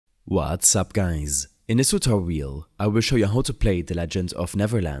What's up guys? In this tutorial, I will show you how to play The Legend of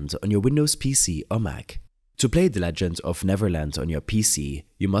Neverland on your Windows PC or Mac. To play The Legend of Neverland on your PC,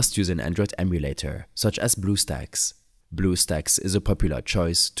 you must use an Android emulator, such as BlueStacks. BlueStacks is a popular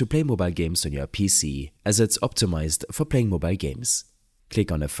choice to play mobile games on your PC, as it's optimized for playing mobile games. Click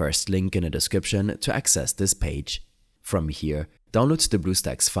on the first link in the description to access this page. From here, download the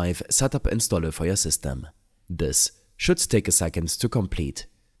BlueStacks 5 setup installer for your system. This should take a second to complete,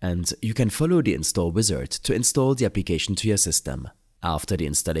 and you can follow the install wizard to install the application to your system. After the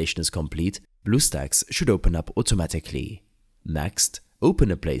installation is complete, BlueStacks should open up automatically. Next, open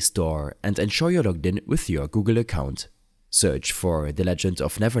the Play Store and ensure you're logged in with your Google account. Search for The Legend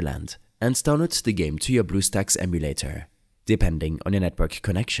of Neverland and download the game to your BlueStacks emulator. Depending on your network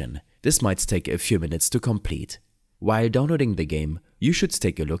connection, this might take a few minutes to complete. While downloading the game, you should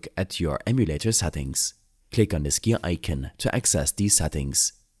take a look at your emulator settings. Click on this gear icon to access these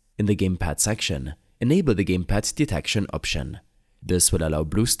settings. In the Gamepad section, enable the Gamepad detection option. This will allow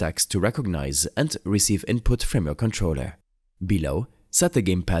BlueStacks to recognize and receive input from your controller. Below, set the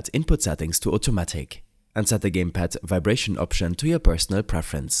Gamepad input settings to automatic, and set the Gamepad vibration option to your personal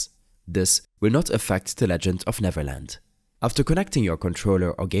preference. This will not affect The Legend of Neverland. After connecting your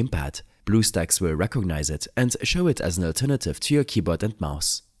controller or Gamepad, BlueStacks will recognize it and show it as an alternative to your keyboard and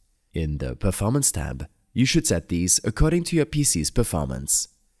mouse. In the Performance tab, you should set these according to your PC's performance.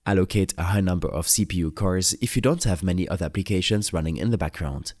 Allocate a high number of CPU cores if you don't have many other applications running in the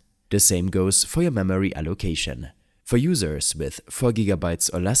background. The same goes for your memory allocation. For users with 4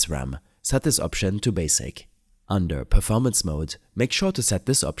 GB or less RAM, set this option to Basic. Under Performance mode, make sure to set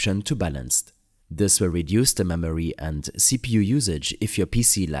this option to Balanced. This will reduce the memory and CPU usage if your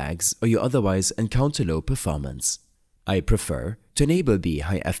PC lags or you otherwise encounter low performance. I prefer to enable the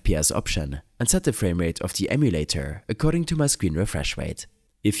high FPS option and set the frame rate of the emulator according to my screen refresh rate.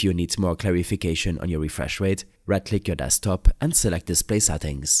 If you need more clarification on your refresh rate, right-click your desktop and select Display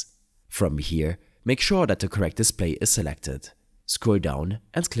Settings. From here, make sure that the correct display is selected. Scroll down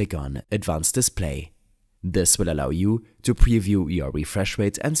and click on Advanced Display. This will allow you to preview your refresh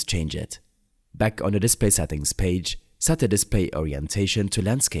rate and change it. Back on the Display Settings page, set the display orientation to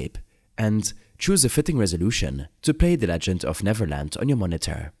Landscape and choose a fitting resolution to play The Legend of Neverland on your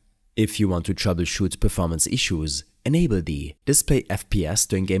monitor. If you want to troubleshoot performance issues, enable the Display FPS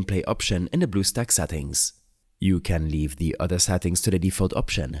during gameplay option in the BlueStacks settings. You can leave the other settings to the default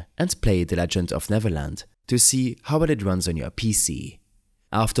option and play The Legend of Neverland to see how well it runs on your PC.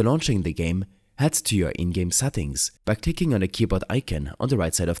 After launching the game, head to your in-game settings by clicking on the keyboard icon on the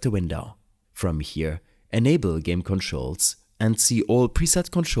right side of the window. From here, enable game controls and see all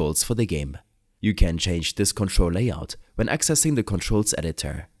preset controls for the game. You can change this control layout when accessing the controls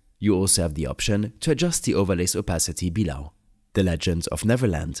editor. You also have the option to adjust the overlay's opacity below. The Legend of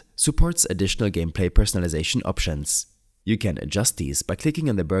Neverland supports additional gameplay personalization options. You can adjust these by clicking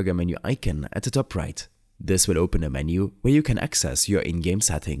on the burger menu icon at the top right. This will open a menu where you can access your in-game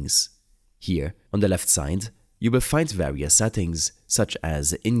settings. Here, on the left side, you will find various settings such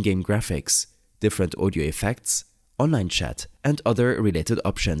as in-game graphics, different audio effects, online chat, and other related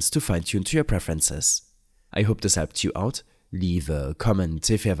options to fine-tune to your preferences. I hope this helped you out. Leave a comment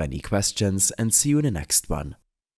if you have any questions and see you in the next one.